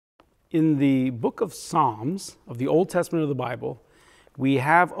In the book of Psalms of the Old Testament of the Bible, we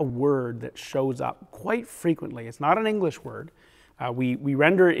have a word that shows up quite frequently. It's not an English word. We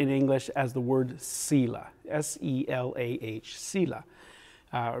render it in English as the word Selah, S-E-L-A-H, Selah.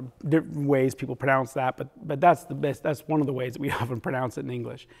 Different ways people pronounce that, but that's the best. That's one of the ways that we often pronounce it in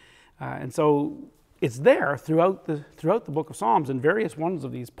English. And so it's there throughout the book of Psalms. In various ones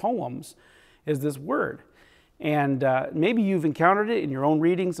of these poems is this word. And maybe you've encountered it in your own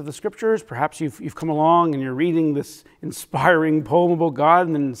readings of the scriptures. Perhaps you've come along and you're reading this inspiring poem about God,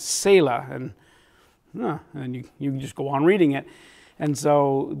 and then Selah, and you just go on reading it. And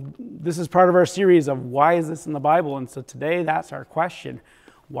so this is part of our series of why is this in the Bible? And so today that's our question.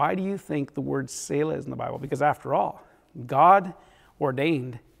 Why do you think the word Selah is in the Bible? Because after all, God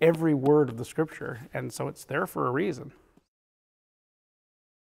ordained every word of the scripture, and so it's there for a reason.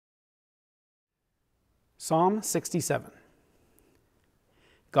 Psalm 67.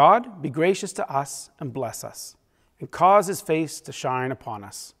 God, be gracious to us and bless us, and cause his face to shine upon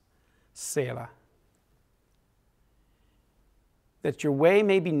us. Selah. That your way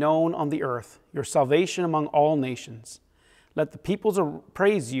may be known on the earth, your salvation among all nations. Let the peoples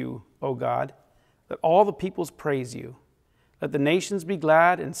praise you, O God. Let all the peoples praise you. Let the nations be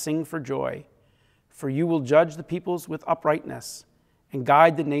glad and sing for joy. For you will judge the peoples with uprightness and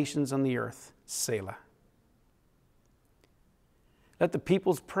guide the nations on the earth. Selah. Let the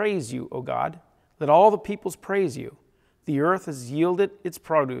peoples praise you, O God. Let all the peoples praise you. The earth has yielded its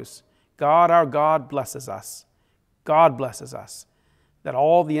produce. God, our God, blesses us. God blesses us, that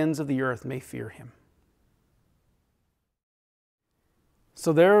all the ends of the earth may fear him.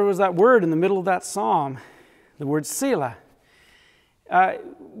 So there was that word in the middle of that psalm, the word Selah.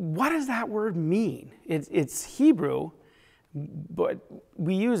 What does that word mean? It's Hebrew, but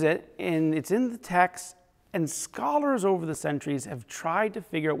we use it, and it's in the text, and scholars over the centuries have tried to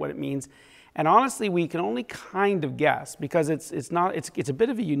figure out what it means. And honestly, we can only kind of guess, because it's a bit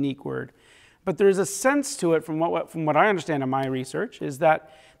of a unique word. But there's a sense to it, from what I understand in my research, is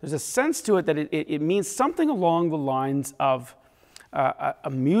that there's a sense to it that it means something along the lines of a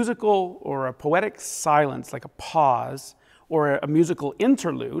musical or a poetic silence, like a pause, or a musical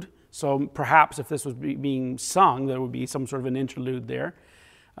interlude. So perhaps if this was being sung, there would be some sort of an interlude there.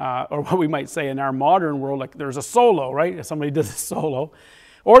 Or what we might say in our modern world, like there's a solo, right? If somebody does a solo.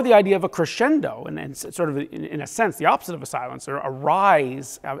 Or the idea of a crescendo, and sort of, in a sense, the opposite of a silence, or a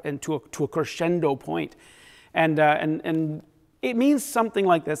rise to a crescendo point. And it means something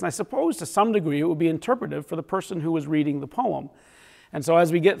like this. And I suppose to some degree it would be interpretive for the person who was reading the poem. And so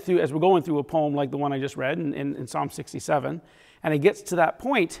as we're going through a poem like the one I just read in Psalm 67, and it gets to that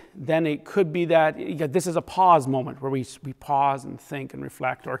point, then it could be that this is a pause moment where we pause and think and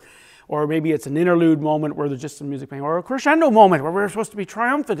reflect, or maybe it's an interlude moment where there's just some music playing, or a crescendo moment where we're supposed to be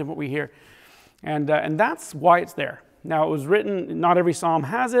triumphant in what we hear. And that's why it's there. Now, it was written, not every psalm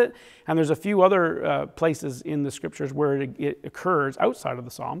has it, and there's a few other places in the scriptures where it occurs outside of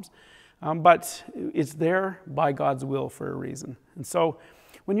the psalms, but it's there by God's will for a reason. And so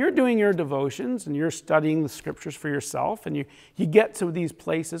when you're doing your devotions and you're studying the scriptures for yourself, and you get to these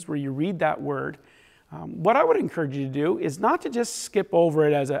places where you read that word, what I would encourage you to do is not to just skip over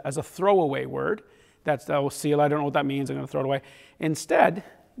it as a throwaway word. That's, oh, Selah, I don't know what that means, I'm going to throw it away. Instead,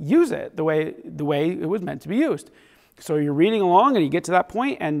 use it the way it was meant to be used. So you're reading along and you get to that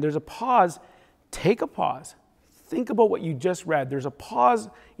point and there's a pause. Take a pause. Think about what you just read. There's a pause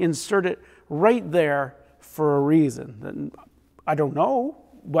inserted right there for a reason. I don't know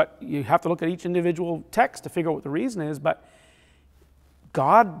what, you have to look at each individual text to figure out what the reason is, but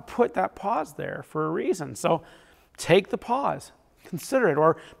God put that pause there for a reason. So take the pause, consider it.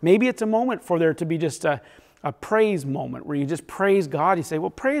 Or maybe it's a moment for there to be just a praise moment where you just praise God. You say, well,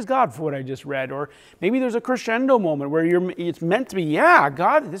 praise God for what I just read. Or maybe there's a crescendo moment where it's meant to be, yeah,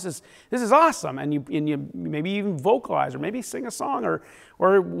 God, this is awesome. And you maybe even vocalize, or maybe sing a song,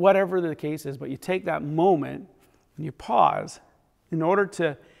 or whatever the case is. But you take that moment and you pause in order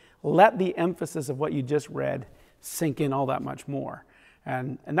to let the emphasis of what you just read sink in all that much more.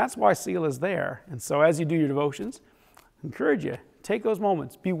 And that's why Selah is there. And so as you do your devotions, I encourage you, take those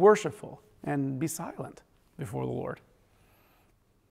moments, be worshipful, and be silent before the Lord.